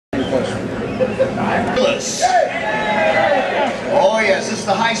Oh yes, this is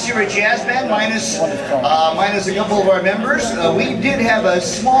the High Sierra Jazz Band, minus a couple of our members. We did have a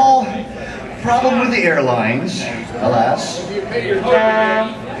small problem with the airlines, alas.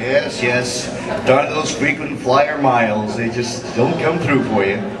 Yes, yes. Darn those frequent flyer miles, they just don't come through for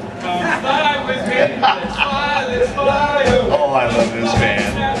you. Oh, I love this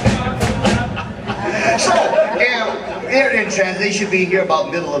band. So, they should be here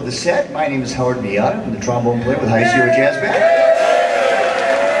about middle of the set. My name is Howard Miata. I'm the trombone player with High Sierra Jazz Band.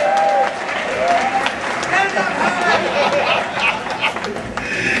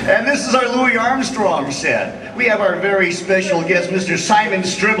 And this is our Louis Armstrong set. We have our very special guest, Mr. Simon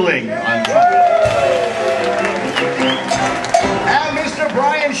Stribling on trumpet. And Mr.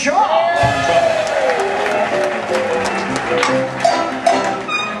 Brian Shaw on trumpet.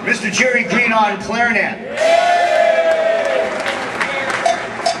 Mr. Jerry Green on clarinet.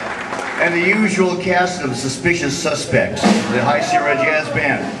 And the usual cast of suspicious suspects, the High Sierra Jazz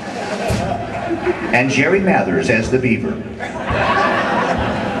Band. And Jerry Mathers as the Beaver.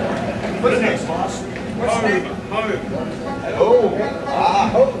 What's next, boss? What's next?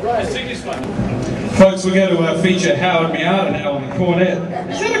 Folks, we're going to feature Howard Miata now on the cornet.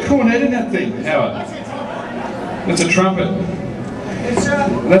 Is that a cornet in that thing, Howard? It's a trumpet.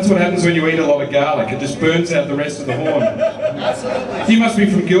 That's what happens when you eat a lot of garlic. It just burns out the rest of the horn. You must be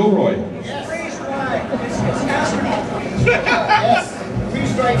from Gilroy.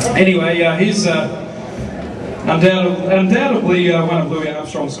 Anyway, he's undoubtedly one of Louis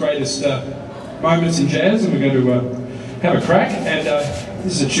Armstrong's greatest moments in jazz, and we're going to have a crack. And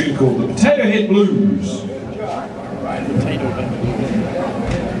this is a tune called the Potato Head Blues.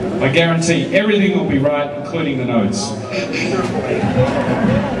 I guarantee everything will be right, including the notes.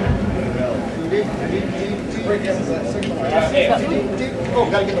 Oh,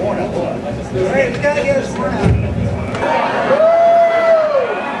 gotta get the horn out. Hey, we gotta get his horn out.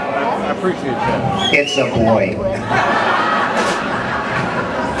 I appreciate that. It's a boy.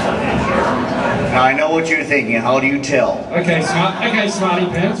 Now I know what you're thinking. How do you tell? Okay, Smarty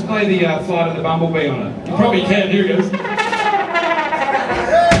Pants, play the Flight of the Bumblebee on it. You probably can. Here it goes.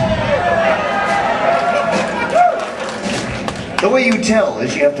 The way you tell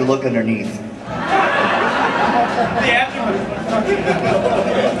is you have to look underneath.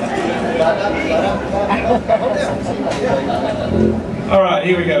 All right,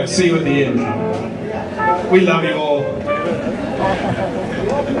 here we go. See you at the end. We love you all.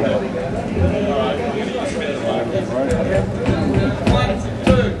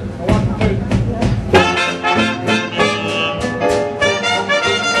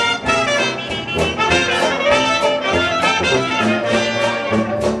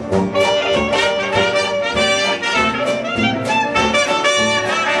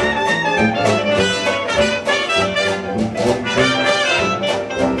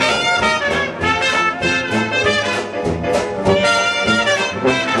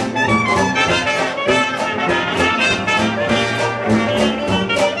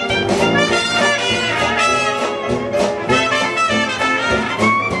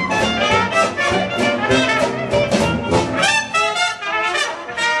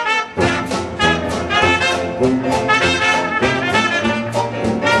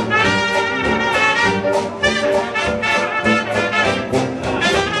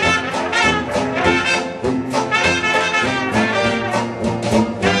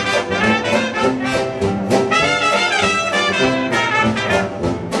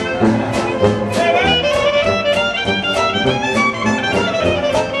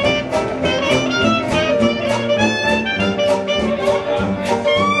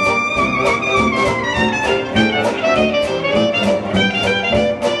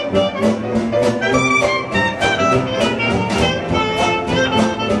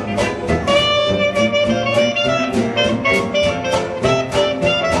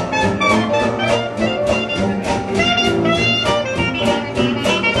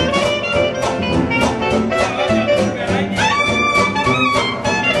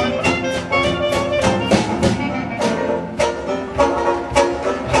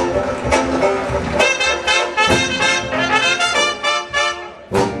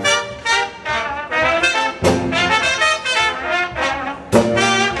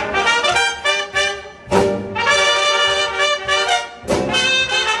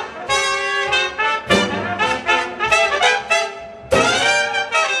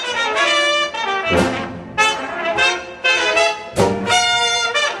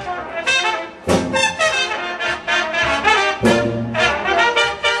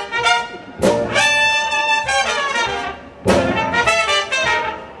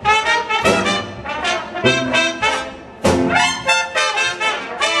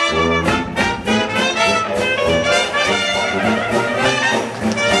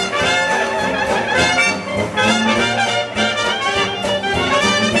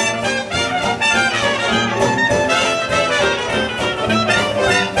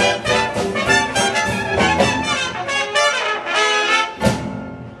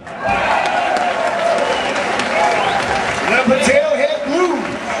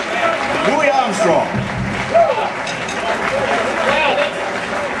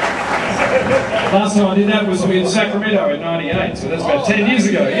 last time I did that was in Sacramento in '98, so that's about 10 years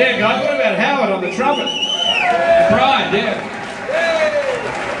ago. Yeah, guys, what about Howard on the trumpet? Brian, yeah.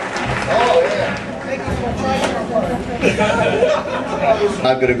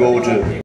 I'm going to go to